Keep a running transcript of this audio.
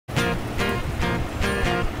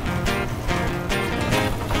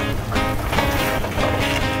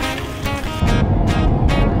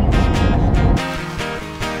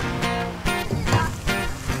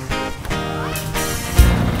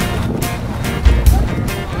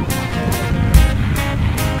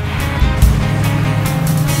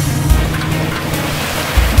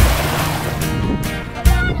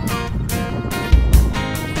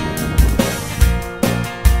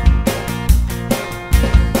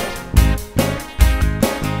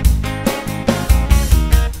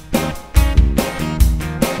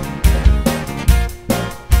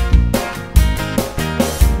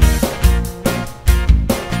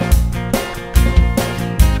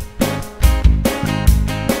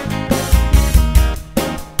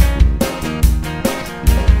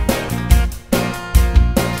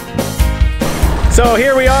So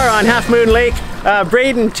here we are on Half Moon Lake,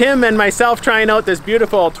 Braden, Tim, and myself trying out this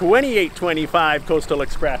beautiful 2825 Coastal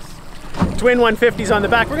Express. Twin 150s on the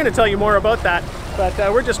back. We're going to tell you more about that, but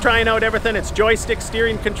we're just trying out everything. It's joystick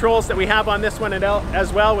steering controls that we have on this one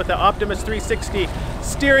as well, with the Optimus 360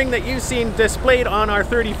 steering that you've seen displayed on our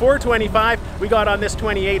 3425. We got on this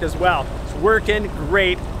 28 as well. It's working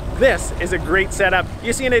great. This is a great setup.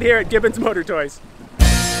 You've seen it here at Gibbons Motor Toys.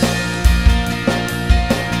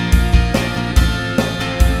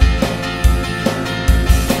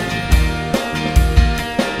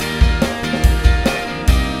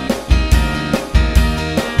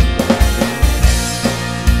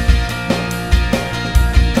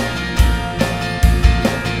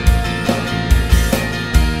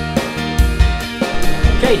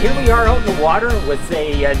 Here we are out in the water with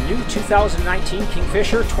a new 2019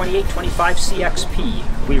 Kingfisher 2825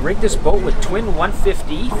 CXP. We rigged this boat with twin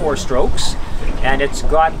 150 4-strokes, and it's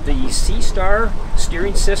got the C-Star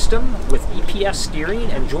steering system with EPS steering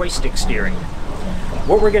and joystick steering.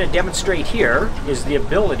 What we're going to demonstrate here is the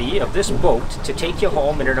ability of this boat to take you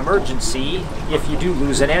home in an emergency if you do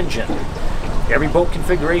lose an engine. Every boat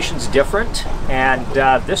configuration is different, and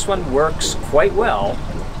this one works quite well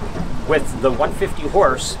with the 150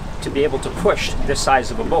 horse to be able to push this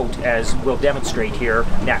size of a boat, as we'll demonstrate here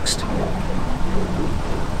next.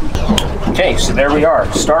 Okay, so there we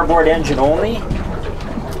are, starboard engine only.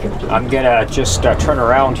 I'm gonna just turn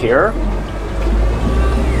around here.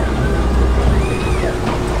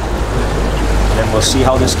 Then we'll see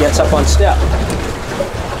how this gets up on step.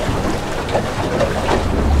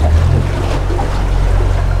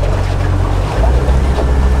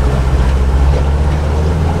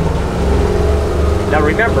 Now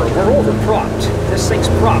remember, we're over-propped. This thing's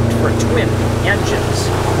propped for twin engines.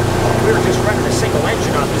 If we were just running a single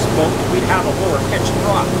engine on this boat, we'd have a lower pitched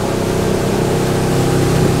prop.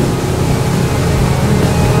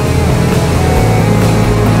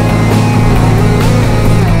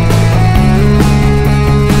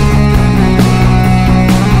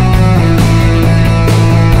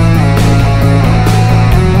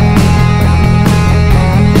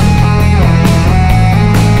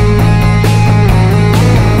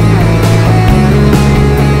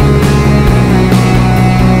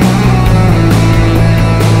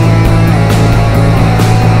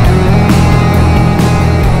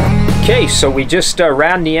 Okay, so we just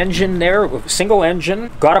ran the engine there with a single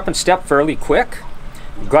engine, got up and stepped fairly quick,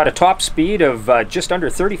 got a top speed of just under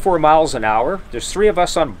 34 miles an hour. There's 3 of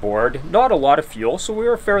us on board, not a lot of fuel, so we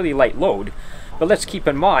were a fairly light load. But let's keep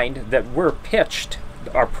in mind that we're pitched,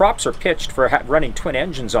 our props are pitched for running twin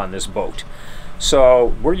engines on this boat.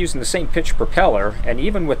 So we're using the same pitch propeller, and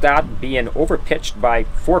even with that being over pitched by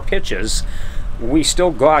 4 pitches, we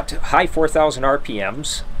still got high 4,000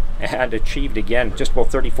 RPMs. And achieved again just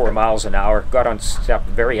about 34 miles an hour, got on step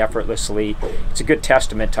very effortlessly. It's a good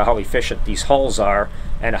testament to how efficient these hulls are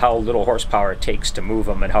and how little horsepower it takes to move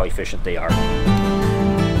them and how efficient they are.